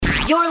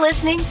You're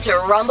listening to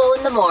Rumble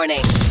in the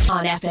Morning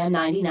on FM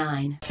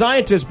 99.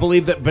 Scientists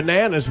believe that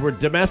bananas were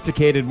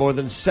domesticated more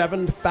than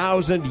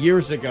 7,000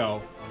 years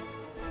ago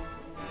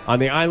on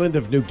the island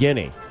of New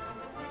Guinea.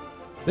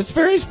 That's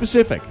very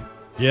specific.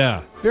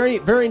 Yeah. Very,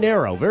 very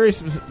narrow. Very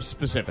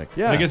specific.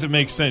 Yeah. I guess it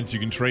makes sense. You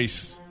can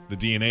trace the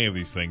DNA of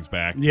these things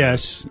back.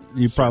 Yes,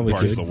 you probably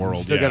parts could. of the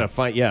world. Still got to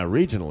find,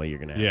 regionally you're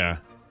going to have. Yeah.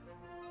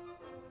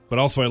 But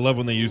also, I love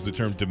when they use the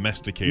term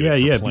domesticated.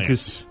 Yeah, for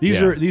plants.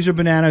 because these are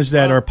bananas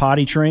that are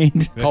potty trained,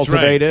 That's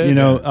cultivated. right. You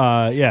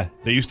know,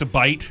 They used to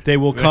bite. They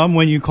will come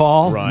when you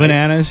call. Right.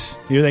 Bananas,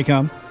 here they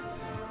come.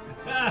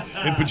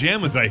 In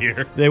pajamas, I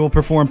hear. They will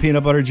perform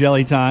peanut butter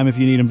jelly time if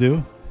you need them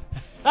to.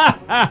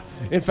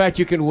 In fact,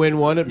 you can win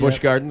one at Busch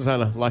Gardens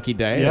on a lucky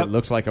day. Yep. It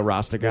looks like a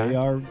Rasta guy. They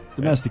are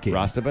domesticated.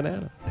 Rasta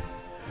banana.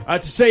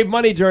 To save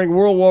money during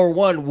World War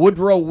I,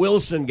 Woodrow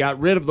Wilson got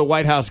rid of the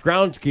White House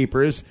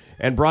groundskeepers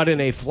and brought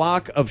in a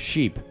flock of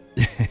sheep.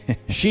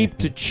 Sheep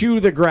to chew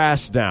the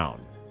grass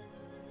down.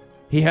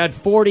 He had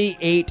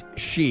 48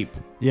 sheep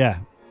Yeah.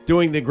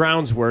 doing the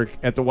grounds work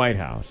at the White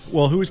House.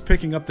 Well, who's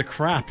picking up the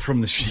crap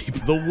from the sheep?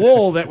 The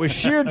wool that was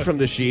sheared from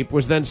the sheep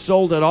was then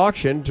sold at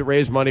auction to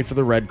raise money for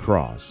the Red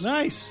Cross.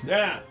 Nice.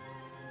 Yeah.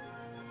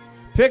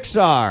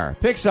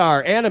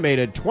 Pixar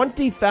animated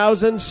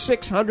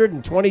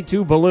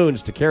 20,622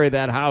 balloons to carry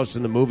that house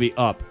in the movie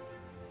Up.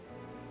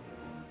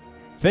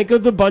 Think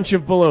of the bunch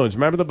of balloons.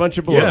 Remember the bunch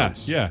of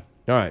balloons? Yeah.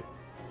 All right.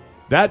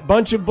 That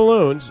bunch of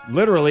balloons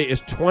literally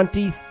is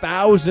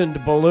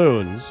 20,000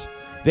 balloons.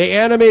 They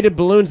animated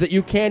balloons that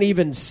you can't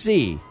even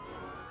see.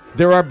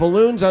 There are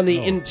balloons on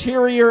the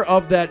interior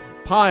of that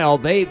pile.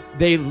 They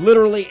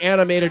literally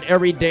animated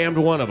every damned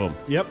one of them.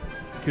 Yep.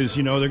 Because,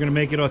 they're going to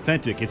make it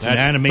authentic. It's That's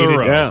an animated.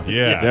 thorough.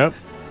 Yeah.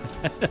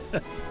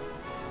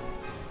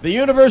 The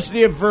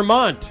University of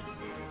Vermont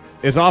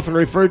is often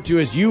referred to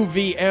as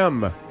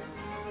UVM,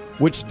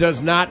 which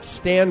does not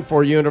stand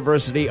for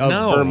University of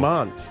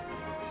Vermont.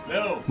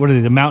 No. What are they,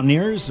 the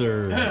Mountaineers?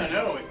 Or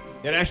No.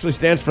 It actually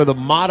stands for the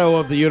motto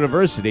of the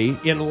university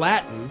in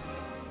Latin,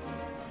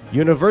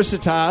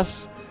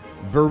 Universitas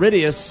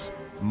Viridius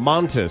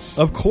Montis.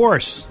 Of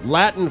course.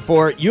 Latin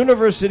for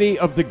University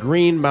of the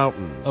Green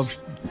Mountains.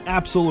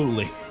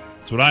 Absolutely.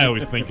 That's what I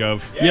always think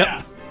of. Yeah.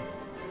 Yep.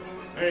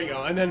 There you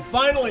go. And then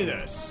finally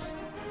this.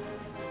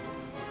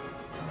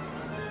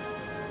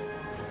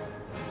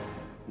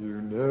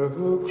 You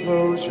never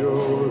close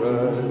your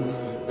eyes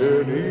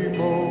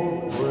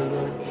anymore when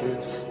I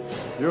kiss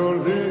your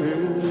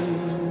lips.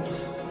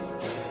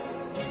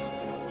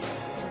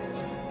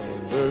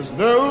 And there's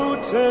no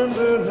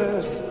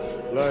tenderness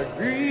like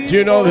grief. Do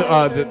you know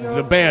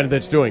the band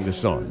that's doing the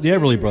song? The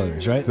Everly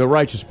Brothers, right? The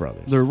Righteous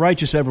Brothers. The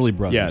Righteous Everly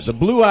Brothers. Yeah, the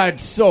blue-eyed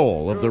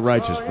soul of the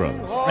Righteous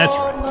Brothers. That's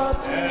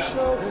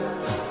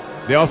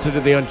right. They also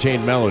did the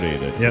Unchained Melody.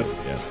 Yep. Yeah.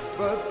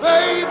 But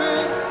baby,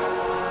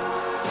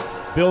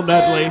 Bill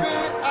Medley And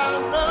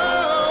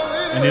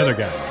the other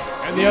guy.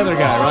 and the other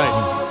guy, right?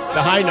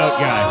 The high note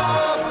guy.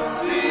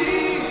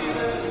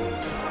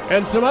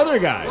 And some other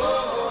guys.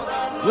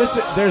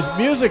 Listen, there's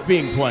music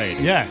being played.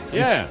 Yeah.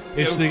 Yeah.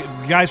 It's the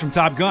guys from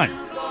Top Gun,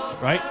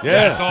 right?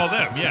 Yeah, it's all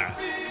them. Yeah.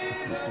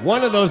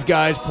 One of those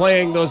guys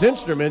playing those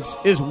instruments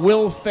is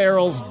Will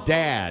Ferrell's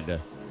dad. Is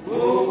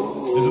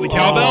it the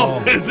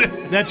cowbell? Is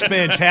it? That's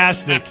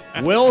fantastic.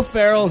 Will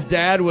Ferrell's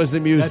dad was a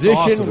musician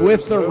awesome.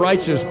 with the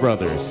Righteous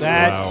Brothers.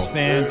 That's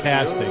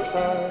fantastic.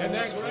 Isn't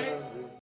that great?